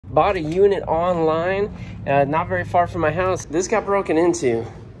Bought a unit online, not very far from my house. This got broken into.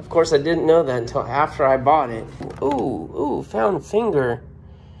 Of course, I didn't know that until after I bought it. Ooh, found finger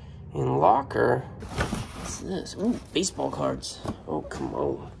in locker. What's this? Ooh, baseball cards. Oh, come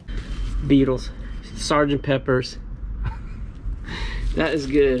on. Beatles, Sergeant Pepper's. That is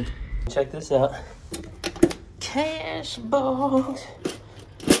good. Check this out. Cash box.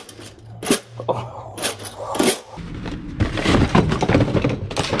 Oh.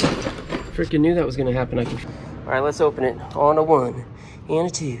 Freaking knew that was gonna happen. All right, let's open it. On a 1, and a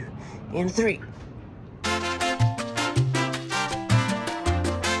 2, and a 3.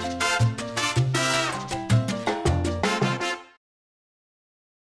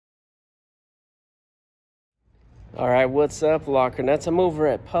 All right, what's up, Locker Nuts? I'm over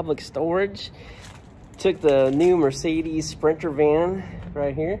at Public Storage. Took the new Mercedes Sprinter van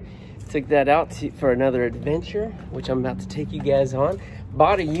right here. Took that out for another adventure, which I'm about to take you guys on.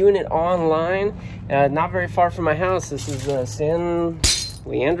 Bought a unit online, not very far from my house. This is San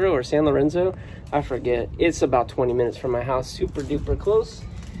Leandro or San Lorenzo. I forget. It's about 20 minutes from my house. Super duper close.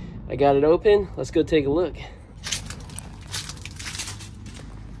 I got it open. Let's go take a look.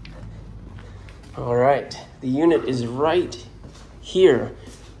 All right, the unit is right here.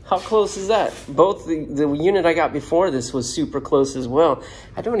 How close is that? Both the unit I got before this was super close as well.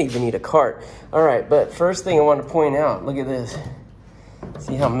 I don't even need a cart. All right, but first thing I want to point out, look at this.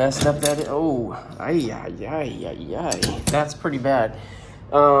 See how messed up that is? Oh, that's pretty bad.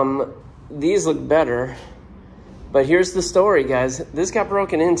 These look better, but here's the story, guys. This got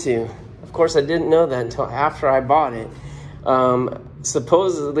broken into. Of course, I didn't know that until after I bought it.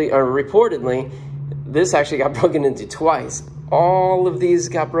 Supposedly, or reportedly, this actually got broken into twice. All of these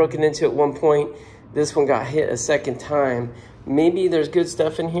got broken into at one point. This one got hit a second time. Maybe there's good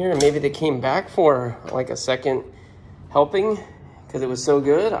stuff in here. Maybe they came back for like a second helping because it was so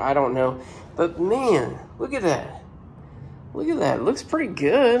good. I don't know. But man, look at that. Look at that. It looks pretty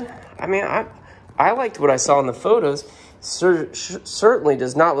good. I mean, I liked what I saw in the photos. Certainly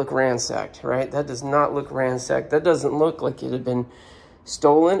does not look ransacked, right? That does not look ransacked. That doesn't look like it had been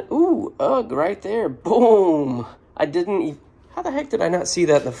stolen. Ooh, ugh, right there. Boom. I didn't even... How the heck did I not see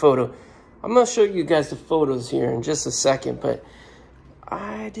that in the photo? I'm going to show you guys the photos here in just a second, but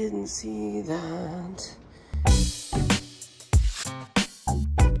I didn't see that.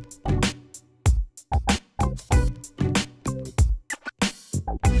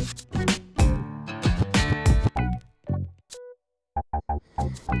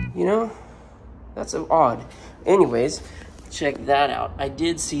 You know, that's odd. Anyways, check that out. I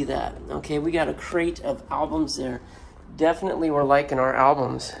did see that. Okay, we got a crate of albums there. Definitely were liking our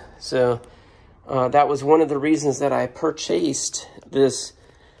albums. So that was one of the reasons that I purchased this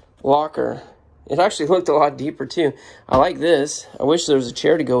locker. It actually looked a lot deeper too. I like this. I wish there was a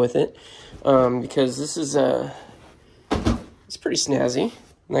chair to go with it, because this is it's pretty snazzy.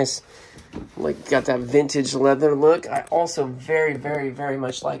 Nice, like got that vintage leather look. I also very, very, very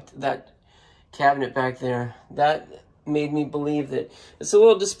much liked that cabinet back there. That made me believe that it's a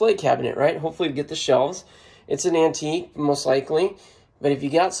little display cabinet, right? Hopefully we get the shelves. It's an antique, most likely. But if you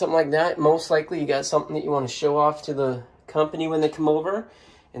got something like that, most likely you got something that you want to show off to the company when they come over.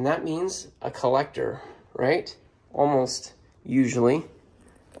 And that means a collector, right? Almost usually.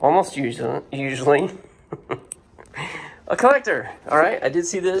 A collector, all right? I did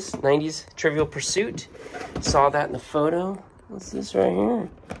see this, 90s Trivial Pursuit. Saw that in the photo. What's this right here?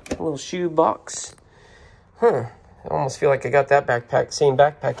 A little shoe box. Huh, I almost feel like I got that backpack, same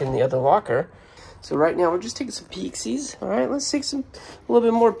backpack in the other locker. So right now we're just taking some peeksies, all right? Let's take a little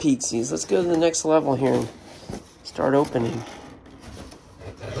bit more peeksies. Let's go to the next level here and start opening.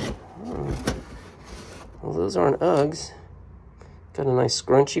 Well, those aren't Uggs. Got a nice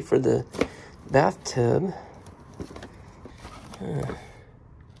scrunchie for the bathtub. Oh,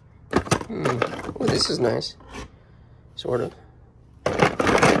 this is nice. Sort of.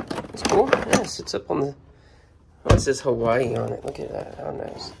 It's cool. Yeah, it sits up on the... Oh, it says Hawaii on it. Look at that. How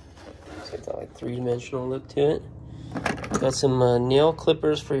nice. It's got that like three-dimensional look to it. Got some nail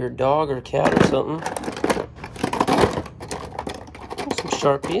clippers for your dog or cat or something. Some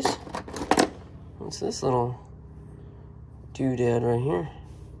Sharpies. What's this little doodad right here?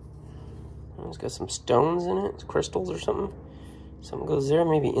 Oh, it's got some stones in it. It's crystals or something. Something goes there.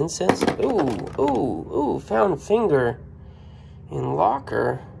 Maybe incense. Ooh, found finger in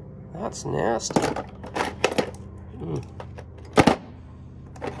locker. That's nasty.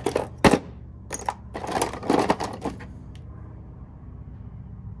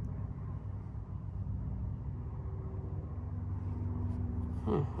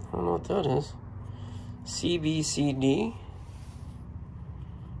 I don't know what that is. CBCD.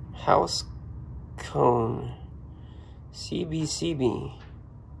 House cone. CBCB.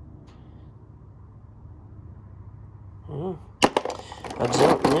 I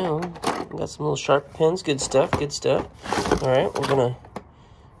don't know. Got some little sharp pins. Good stuff. Good stuff. All right, we're gonna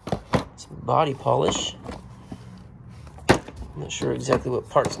some body polish. I'm not sure exactly what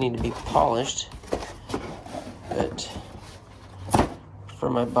parts need to be polished, but for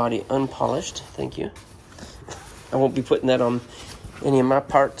my body unpolished, thank you. I won't be putting that on any of my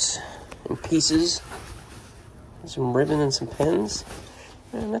parts and pieces. Some ribbon and some pins.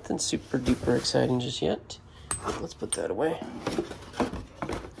 Nothing super duper exciting just yet. Let's put that away.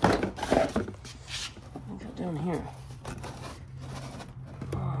 What got down here?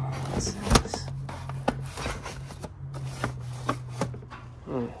 Oh, what's this? I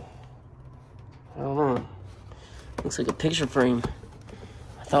don't know. Looks like a picture frame.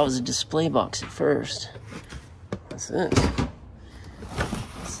 I thought it was a display box at first. What's this?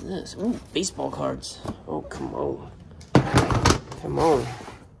 What's this? Ooh, baseball cards. Oh, come on. Come on.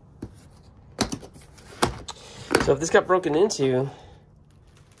 So if this got broken into,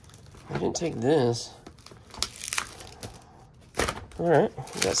 I didn't take this. All right,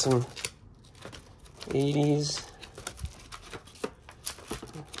 we got some 80s.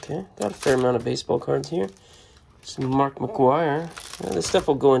 Okay, got a fair amount of baseball cards here. Some Mark McGuire. This stuff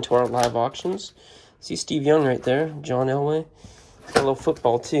will go into our live auctions. See Steve Young right there, John Elway. Got a little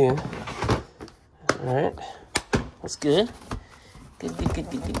football too. All right, that's good. Good.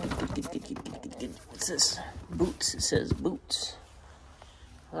 What's this? Boots. It says boots.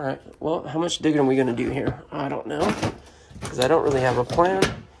 All right. Well, how much digging are we gonna do here? I don't know, because I don't really have a plan.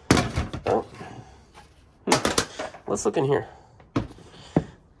 Oh. Let's look in here.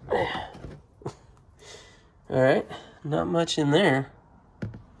 All right. Not much in there.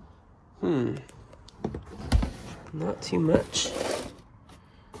 Not too much.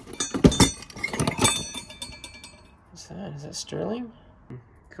 What's that? Is that sterling?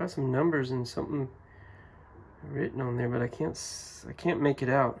 Got some numbers and something written on there, but I can't make it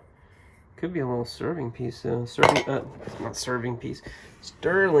out. Could be a little serving piece though. Not serving piece.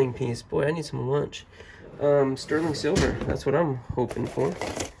 Sterling piece. Boy, I need some lunch. Sterling silver. That's what I'm hoping for.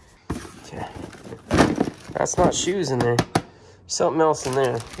 Okay. That's not shoes in there. Something else in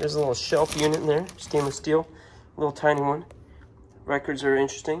there. There's a little shelf unit in there. Stainless steel. A little tiny one. Records are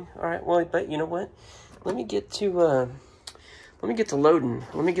interesting. All right. Well, but you know what? Let me get to loading.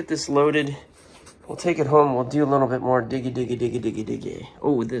 Let me get this loaded. We'll take it home. We'll do a little bit more diggy.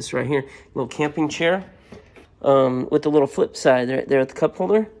 Oh, this right here. Little camping chair. With the little flip side right there at the cup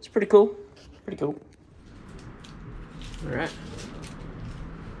holder. It's pretty cool. Pretty cool. All right.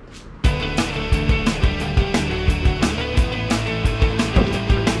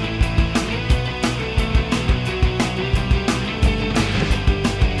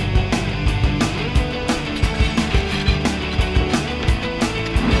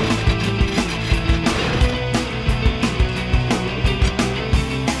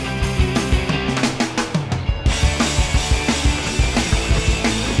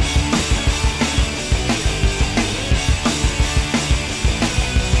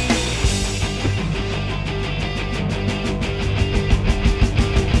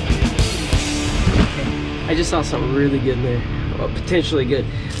 I just saw something really good there. Well, potentially good.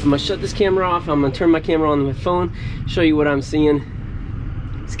 I'm gonna shut this camera off. I'm gonna turn my camera on my phone, show you what I'm seeing.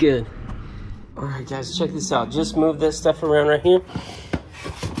 It's good. All right, guys, check this out. Just move this stuff around right here.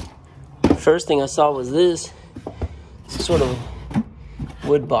 First thing I saw was this sort of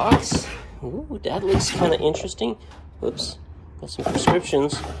wood box. Ooh, that looks kind of interesting. Oops, got some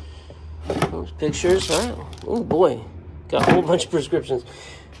prescriptions. Those pictures. All right. Oh boy, got a whole bunch of prescriptions.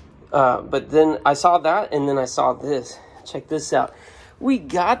 But then I saw that, and then I saw this. Check this out. We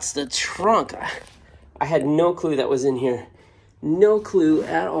got the trunk. I had no clue that was in here. No clue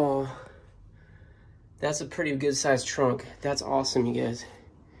at all. That's a pretty good sized trunk. That's awesome, you guys.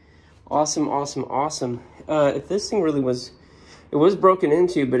 Awesome. If this thing really was, it was broken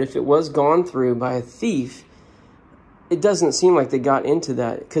into, but if it was gone through by a thief, it doesn't seem like they got into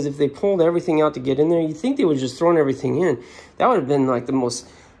that. Because if they pulled everything out to get in there, you'd think they would have just thrown everything in. That would have been like the most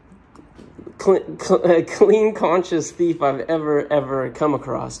clean conscious thief I've ever come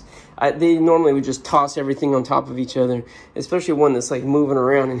across. They normally would just toss everything on top of each other, especially one that's like moving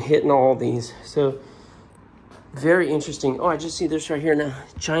around and hitting all these. So very interesting. Oh, I just see this right here now.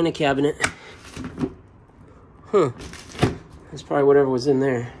 China cabinet. Huh. That's probably whatever was in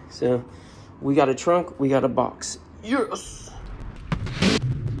there. So we got a trunk, we got a box. Yes.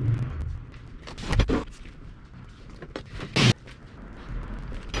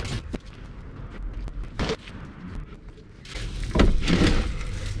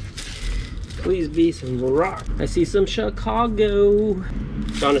 Please be some rock. I see some Chicago.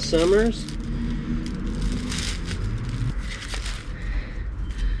 Donna Summers.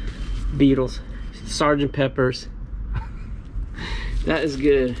 Beatles. Sgt. Pepper's. That is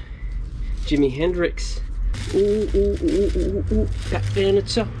good. Jimi Hendrix. Ooh, ooh, ooh, ooh, ooh. Pat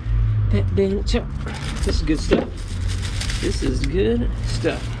Benatar. Pat Benatar. This is good stuff. This is good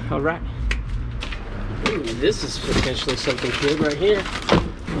stuff. All right. Ooh, this is potentially something good right here.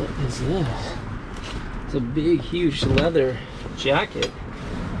 What is this? It's a big, huge leather jacket.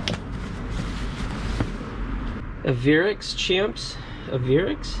 Avirix Champs.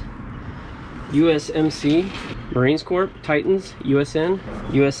 Avirix. USMC. Marines Corps. Titans. USN.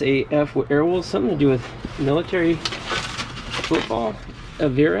 USAF Airwolves. Something to do with military football.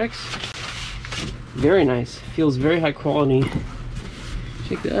 Avirix. Very nice. Feels very high quality.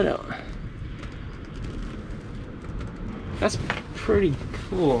 Check that out. That's pretty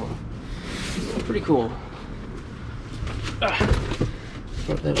cool. Pretty cool.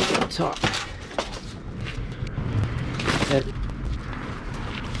 Put that up on top.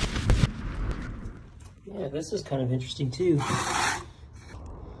 Yeah, this is kind of interesting too.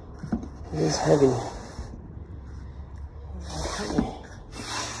 It is heavy.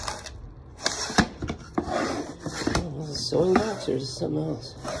 Oh, is this sewing box or is this something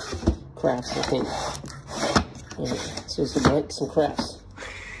else? Crafts, I think. Yeah, so some crafts.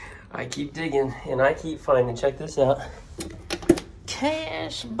 I keep digging and I keep finding. Check this out.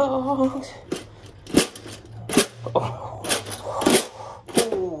 Cash box. Oh.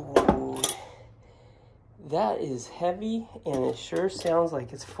 Oh. That is heavy and it sure sounds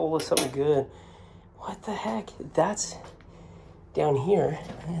like it's full of something good. What the heck? That's down here.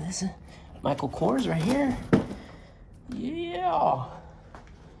 This is Michael Kors right here. Yeah.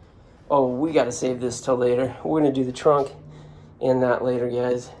 Oh, we gotta save this till later. We're gonna do the trunk and that later,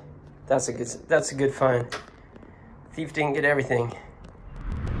 guys. That's a good find. Thief didn't get everything.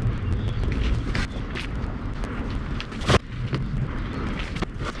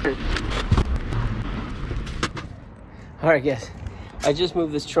 All right, guys. I just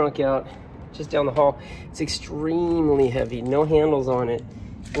moved this trunk out just down the hall. It's extremely heavy, no handles on it.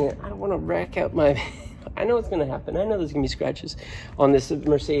 And I don't want to rack out my, I know it's gonna happen. I know there's gonna be scratches on this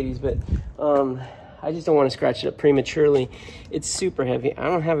Mercedes, but I just don't want to scratch it up prematurely. It's super heavy. I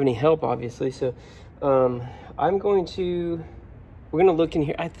don't have any help, obviously, so we're gonna look in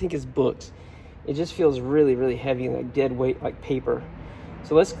here. I think it's books. It just feels really, really heavy, like dead weight, like paper.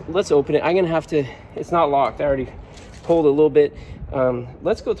 So let's open it. I'm gonna have to, it's not locked. I already pulled a little bit.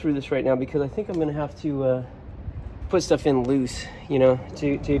 Let's go through this right now because I think I'm gonna have to put stuff in loose, you know,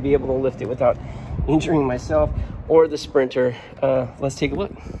 to be able to lift it without injuring myself or the Sprinter. Let's take a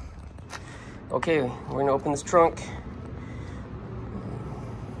look. Okay, we're gonna open this trunk.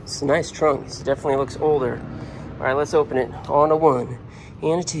 It's a nice trunk. It definitely looks older. All right, let's open it. On a 1,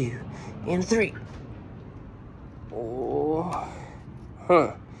 and a 2, and a 3. Oh,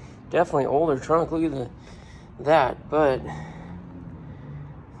 huh. Definitely older trunk. Look at that, but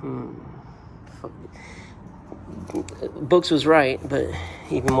Books was right, but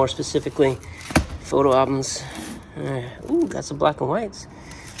even more specifically, photo albums. Ooh, got some black and whites.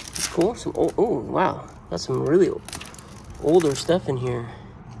 That's cool. Some old, oh wow, got some really older stuff in here.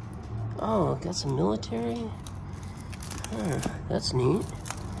 Oh, got some military. That's neat.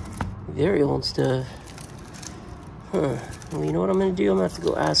 Very old stuff. Well, you know what I'm gonna do? I'm gonna have to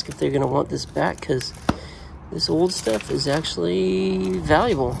go ask if they're gonna want this back, because this old stuff is actually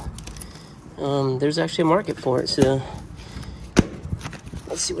valuable. There's actually a market for it, so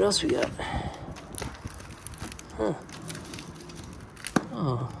let's see what else we got.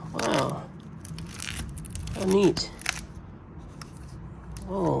 Oh, wow. How neat.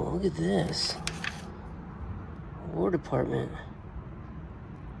 Oh, look at this. War Department.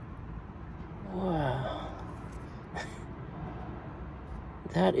 Wow.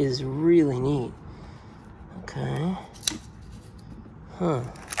 That is really neat. Okay.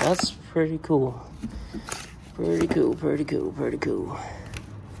 That's pretty cool. Pretty cool, pretty cool, pretty cool.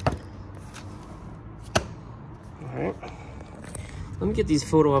 Alright. Let me get these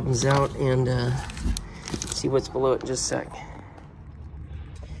photo albums out and see what's below it in just a sec.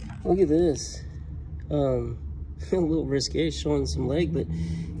 Look at this. A little risque, showing some leg, but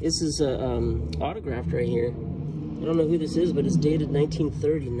this is autographed right here. I don't know who this is, but it's dated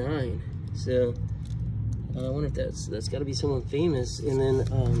 1939. So I wonder if that's got to be someone famous. And then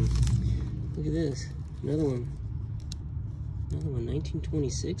look at this, another one,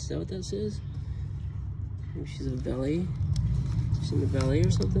 1926. Is that what that says? Maybe she's a ballet. She's in the ballet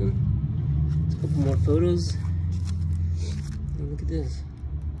or something. There's a couple more photos. And look at this.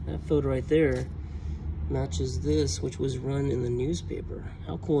 That photo right there matches this, which was run in the newspaper.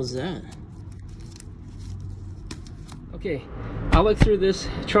 How cool is that? Okay, I'll look through this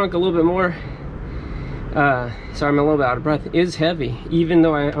trunk a little bit more. Sorry, I'm a little bit out of breath. It is heavy, even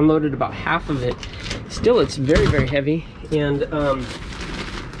though I unloaded about half of it. Still, it's very, very heavy, and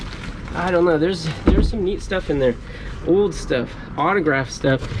I don't know. There's some neat stuff in there, old stuff, autograph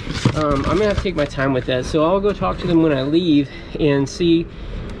stuff. I'm gonna have to take my time with that. So I'll go talk to them when I leave and see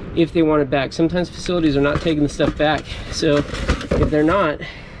if they want it back. Sometimes facilities are not taking the stuff back, so if they're not,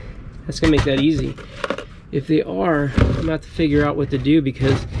 that's gonna make that easy. If they are, I'm gonna have to figure out what to do,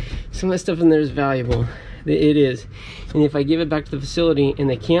 because some of that stuff in there is valuable. It is. And if I give it back to the facility and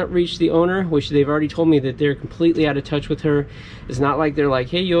they can't reach the owner, which they've already told me that they're completely out of touch with her, it's not like they're like,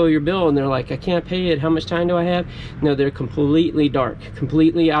 hey, you owe your bill, and they're like, I can't pay it, how much time do I have? No, they're completely dark,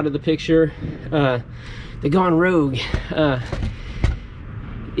 completely out of the picture. They've gone rogue.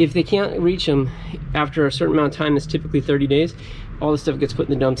 If they can't reach them after a certain amount of time, it's typically 30 days, all the stuff gets put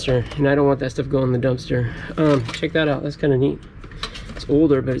in the dumpster, and I don't want that stuff going in the dumpster. Check that out, that's kind of neat. It's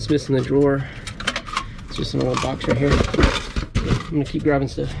older, but it's missing the drawer. It's just an old box right here. I'm gonna keep grabbing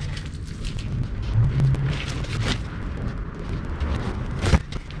stuff.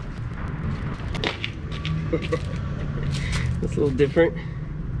 That's a little different.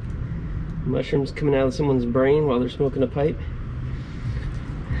 Mushrooms coming out of someone's brain while they're smoking a pipe.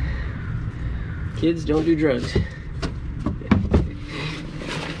 Kids, don't do drugs.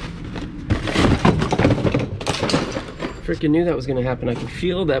 Freaking knew that was gonna happen. I could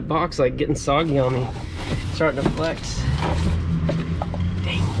feel that box like getting soggy on me, starting to flex.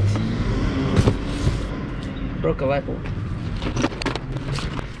 Dang it. Broke a light bulb.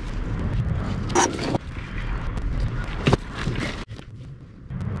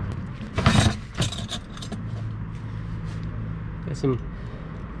 Got some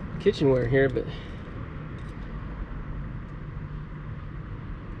kitchenware here, but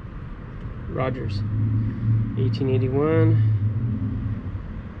Rogers, 1881.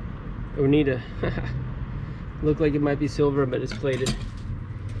 Oneida. Look like it might be silver, but it's plated.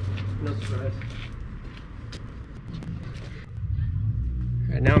 No surprise.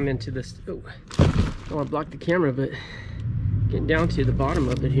 Alright, now I'm into this. Oh, I don't want to block the camera, but getting down to the bottom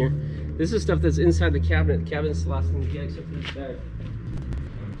of it here. This is stuff that's inside the cabinet. The cabinet's the last thing to get except for this bag.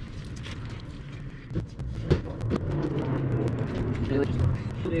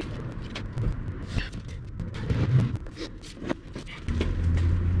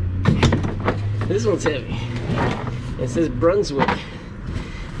 This one's heavy. It says Brunswick,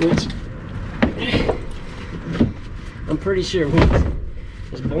 which I'm pretty sure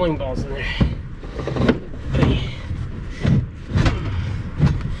there's bowling balls in there.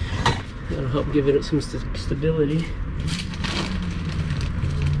 That'll help give it some stability.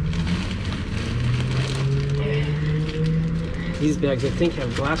 These bags, I think,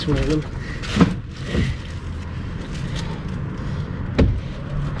 have glassware in them.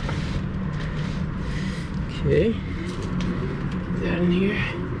 Okay, put that in here.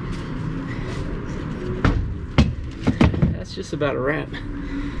 That's just about a wrap.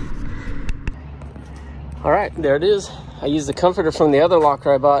 All right, there it is. I used the comforter from the other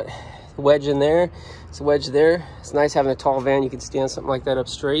locker I bought. The wedge in there, it's a wedge there. It's nice having a tall van. You can stand something like that up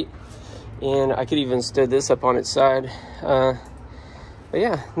straight. And I could even stood this up on its side. But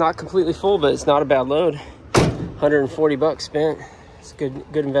yeah, not completely full, but it's not a bad load. 140 bucks spent. It's a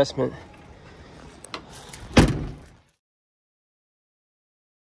good investment.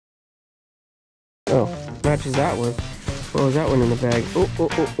 Oh, matches that one. What was that one in the bag? Oh, oh,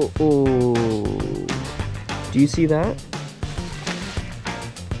 oh, oh, oh. Do you see that?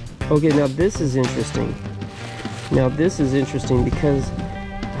 Okay, now this is interesting. Now this is interesting because,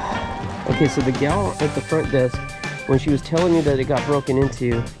 okay, so the gal at the front desk, when she was telling me that it got broken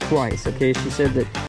into twice, okay, she said that